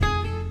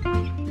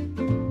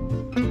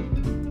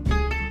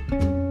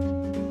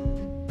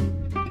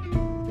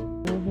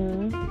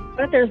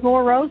there's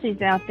more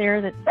Rosies out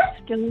there that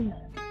still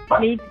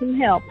need some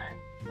help.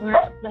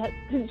 Well, that's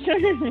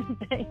concerning.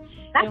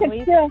 I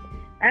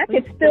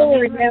could still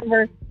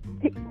remember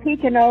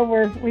peeking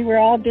over. We were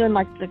all doing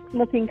like the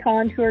looking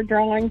contour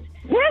drawings,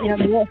 you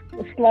know,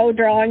 the slow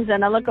drawings,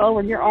 and I look over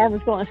and your arm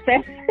was going as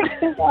fast as it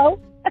could go.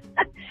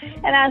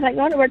 And I was like, I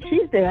wonder what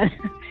she's doing.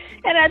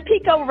 And I'd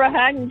peek over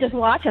behind and just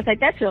watch. I was like,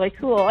 that's really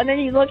cool. And then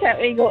you look at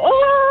me and go,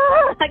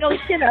 oh, I go,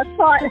 shit, I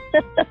saw it.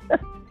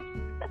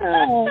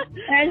 Oh,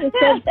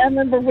 I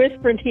remember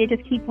whispering to you,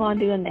 just keep on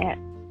doing that.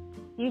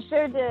 You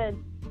sure did.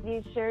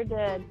 You sure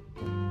did.